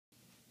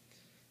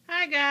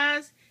Hi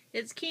guys,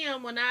 it's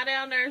Kim with Night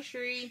Owl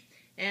Nursery,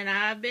 and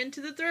I've been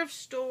to the thrift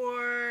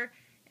store,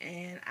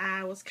 and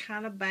I was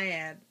kind of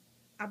bad.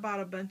 I bought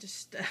a bunch of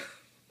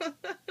stuff.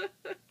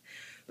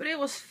 But it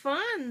was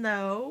fun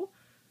though.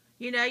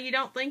 You know, you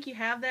don't think you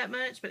have that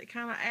much, but it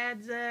kind of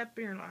adds up,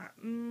 and you're like,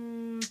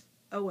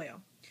 oh well.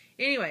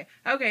 Anyway,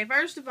 okay,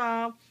 first of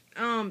all,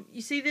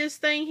 you see this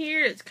thing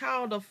here? It's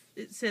called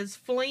it says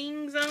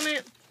flings on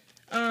it.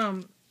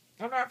 I'm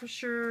not for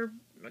sure.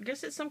 I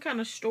guess it's some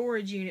kind of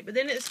storage unit, but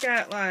then it's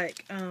got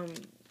like the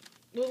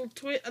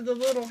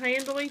little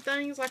handly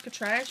things like a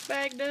trash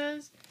bag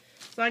does.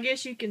 So I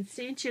guess you can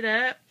cinch it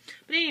up.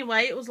 But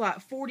anyway, it was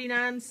like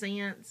 49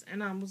 cents,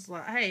 and I was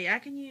like, hey, I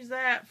can use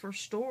that for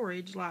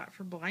storage, like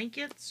for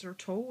blankets or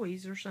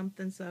toys or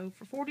something. So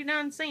for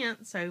 49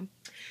 cents. So,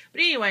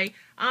 but anyway,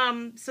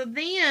 so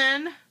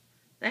then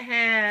they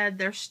had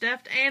their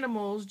stuffed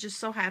animals just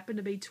so happened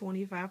to be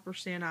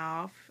 25%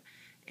 off.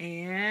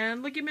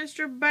 And look at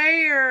Mr.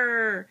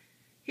 Bear.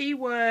 He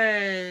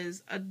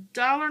was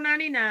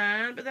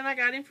 $1.99, but then I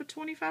got him for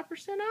 25%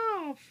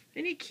 off.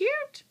 Isn't he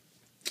cute?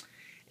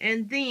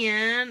 And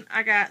then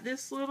I got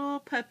this little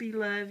puppy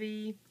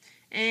lovey,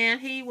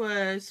 and he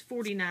was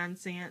 49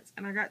 cents,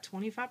 and I got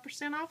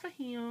 25% off of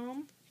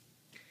him.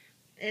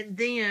 And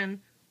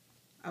then,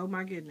 oh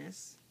my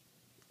goodness,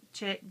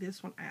 check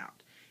this one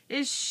out.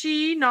 Is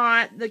she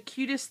not the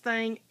cutest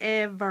thing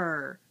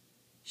ever?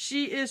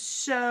 She is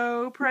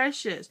so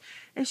precious.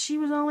 And she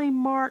was only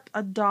marked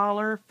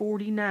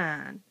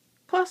 $1.49.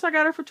 Plus, I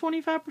got her for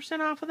 25%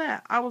 off of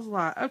that. I was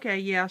like, okay,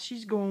 yeah,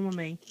 she's going with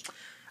me.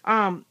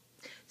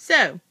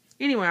 So,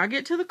 anyway, I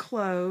get to the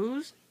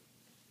clothes.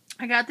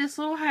 I got this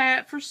little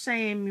hat for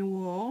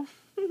Samuel.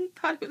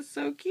 Thought it was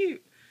so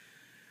cute.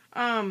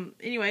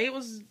 Anyway, it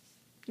was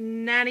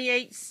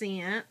 98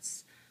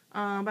 cents.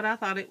 But I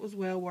thought it was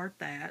well worth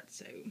that.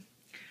 So,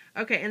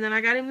 okay, and then I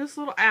got him this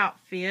little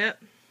outfit.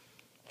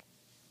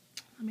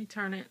 Let me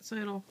turn it so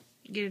it'll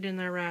get it in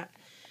there right.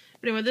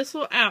 But anyway, this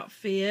little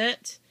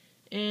outfit,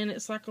 and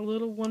it's like a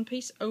little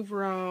one-piece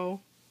overall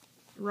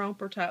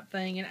romper type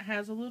thing, and it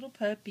has a little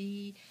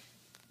puppy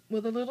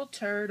with a little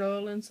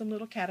turtle and some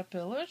little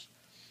caterpillars.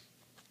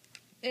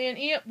 And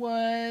it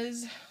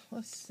was,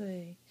 let's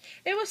see,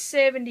 it was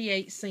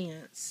 78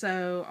 cents.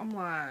 So I'm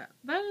like,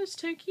 that is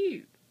too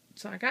cute.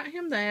 So I got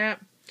him that.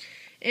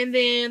 And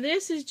then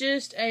this is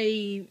just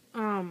a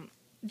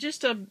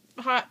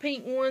hot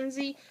pink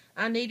onesie.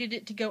 I needed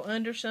it to go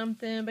under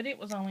something, but it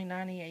was only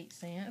 98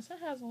 cents. It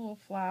has a little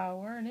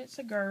flower, and it's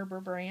a Gerber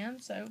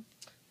brand, so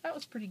that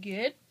was pretty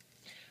good.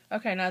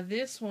 Okay, now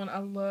this one, I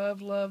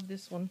love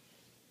this one.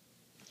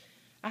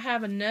 I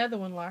have another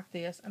one like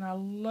this, and I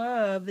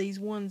love these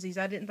onesies.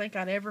 I didn't think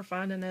I'd ever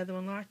find another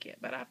one like it,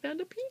 but I found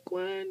a pink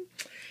one.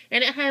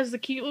 And it has the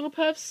cute little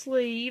puff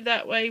sleeve.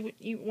 That way, when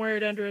you wear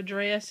it under a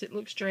dress, it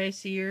looks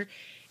dressier.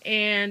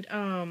 And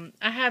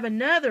I have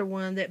another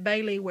one that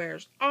Bailey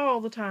wears all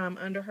the time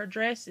under her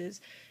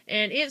dresses.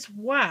 And it's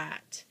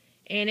white.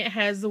 And it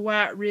has the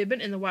white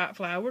ribbon and the white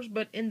flowers.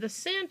 But in the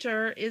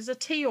center is a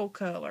teal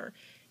color.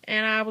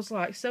 And I was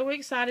like so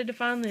excited to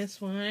find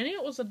this one. And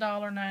it was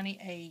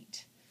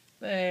 $1.98.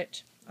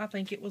 But I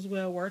think it was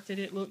well worth it.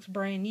 It looks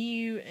brand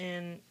new.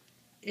 And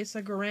it's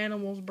a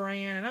Garanimals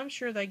brand. And I'm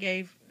sure they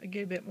gave a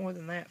good bit more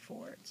than that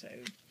for it. So,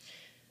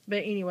 but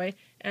anyway.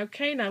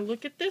 Okay, now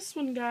look at this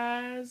one,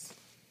 guys.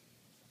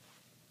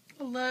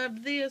 I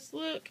love this.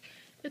 Look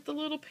at the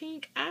little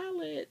pink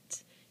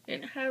eyelet.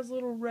 And it has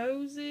little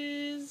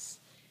roses.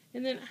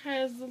 And then it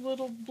has the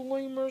little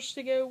bloomers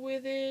to go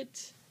with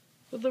it.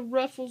 With the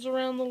ruffles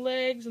around the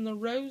legs and the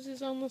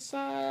roses on the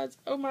sides.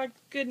 Oh my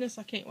goodness,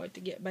 I can't wait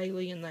to get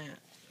Bailey in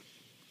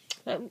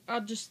that.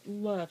 I just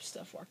love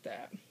stuff like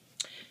that.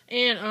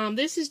 And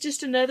this is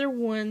just another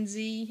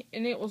onesie.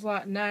 And it was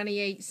like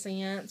 98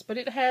 cents. But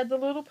it had the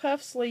little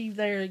puff sleeve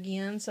there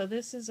again. So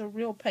this is a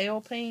real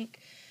pale pink.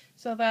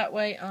 So that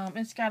way,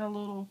 it's got a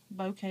little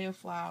bouquet of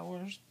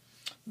flowers,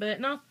 but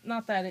not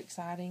that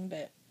exciting,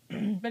 but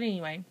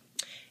anyway.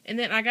 And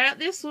then I got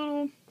this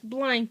little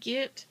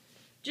blanket,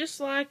 just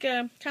like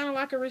kind of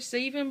like a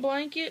receiving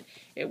blanket.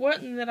 It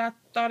wasn't that I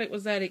thought it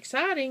was that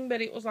exciting,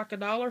 but it was like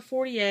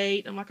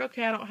 $1.48. I'm like,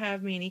 okay, I don't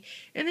have many.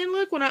 And then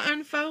look, when I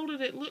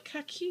unfolded it, look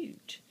how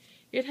cute.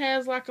 It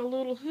has like a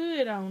little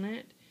hood on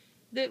it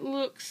that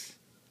looks,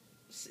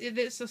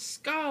 it's a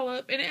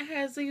scallop, and it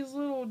has these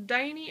little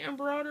dainty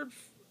embroidered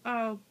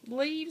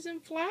leaves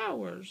and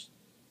flowers.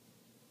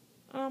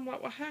 I'm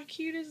like, well, how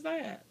cute is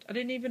that? I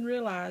didn't even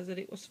realize that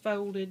it was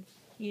folded,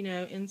 you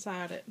know,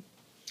 inside it.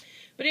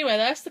 But anyway,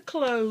 that's the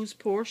clothes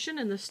portion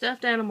and the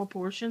stuffed animal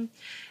portion.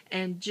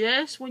 And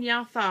just when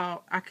y'all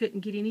thought I couldn't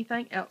get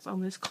anything else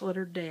on this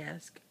cluttered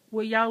desk,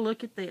 well, y'all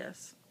look at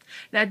this.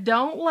 Now,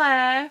 don't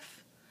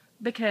laugh,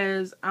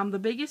 because I'm the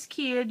biggest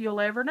kid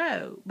you'll ever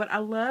know. But I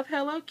love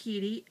Hello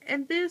Kitty,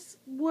 and this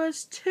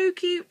was too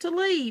cute to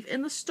leave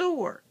in the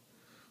store.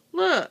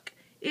 Look,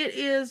 it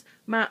is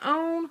my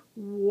own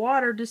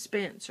water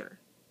dispenser.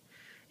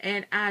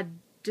 And I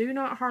do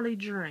not hardly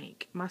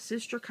drink. My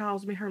sister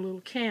calls me her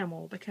little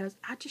camel because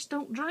I just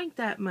don't drink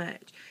that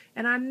much.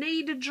 And I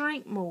need to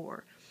drink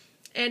more.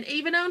 And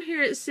even on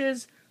here it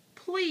says,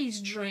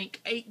 please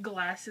drink 8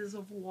 glasses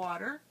of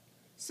water.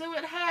 So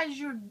it has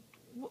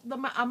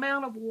the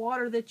amount of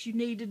water that you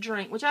need to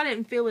drink, which I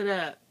didn't fill it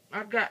up.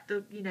 I've got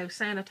to,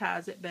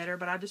 sanitize it better,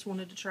 but I just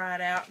wanted to try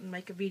it out and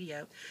make a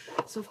video.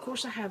 So, of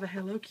course, I have a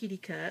Hello Kitty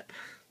cup.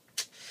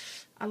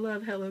 I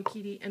love Hello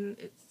Kitty, and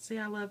see,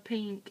 I love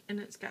pink, and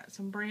it's got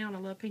some brown. I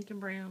love pink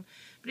and brown.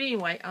 But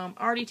anyway,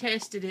 already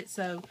tested it,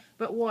 so,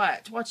 but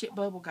watch it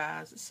bubble,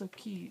 guys. It's so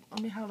cute.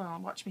 Hold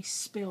on, watch me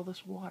spill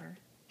this water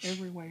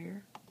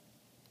everywhere.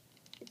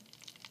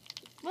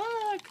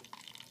 Look,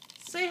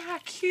 see how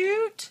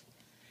cute?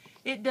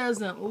 It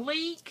doesn't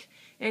leak,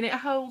 and it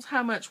holds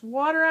how much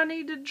water I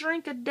need to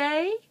drink a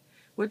day,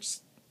 which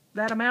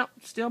that amount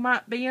still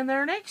might be in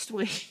there next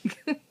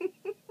week.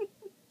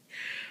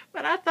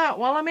 But I thought,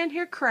 while I'm in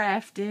here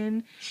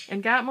crafting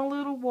and got my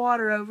little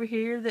water over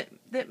here,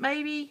 that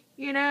maybe,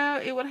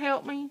 it would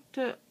help me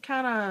to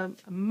kind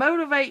of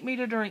motivate me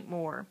to drink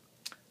more.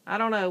 I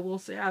don't know. We'll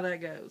see how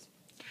that goes.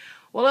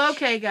 Well,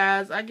 okay,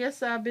 guys. I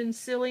guess I've been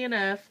silly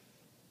enough.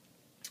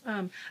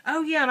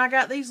 Oh, yeah, and I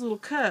got these little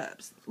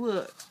cups.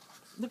 Look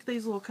at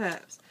these little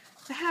cups.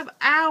 They have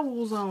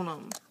owls on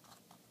them.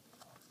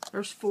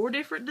 There's 4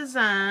 different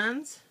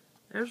designs.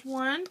 There's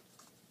 1.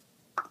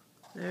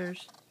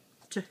 There's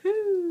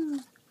 2,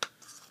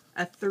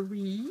 a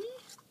 3,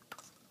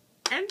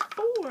 and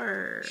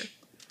 4.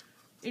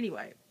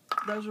 Anyway,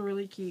 those are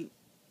really cute.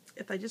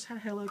 If they just had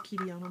Hello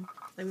Kitty on them,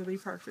 they would be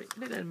perfect.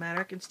 It doesn't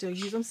matter. I can still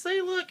use them.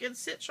 See, look, it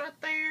sits right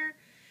there.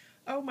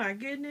 Oh my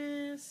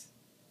goodness.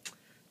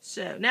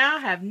 So now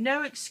I have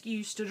no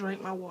excuse to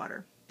drink my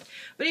water.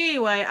 But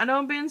anyway, I know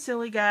I'm being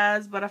silly,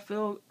 guys, but I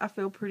feel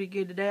pretty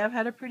good today. I've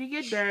had a pretty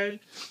good day.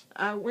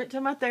 I went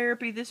to my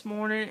therapy this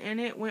morning, and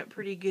it went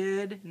pretty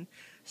good. And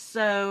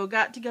so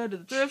got to go to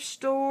the thrift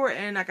store,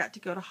 and I got to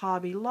go to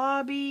Hobby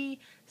Lobby.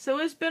 So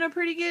it's been a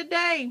pretty good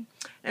day.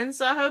 And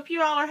so I hope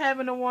you all are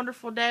having a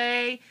wonderful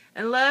day.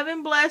 And love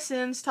and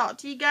blessings. Talk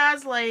to you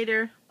guys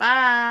later.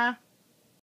 Bye.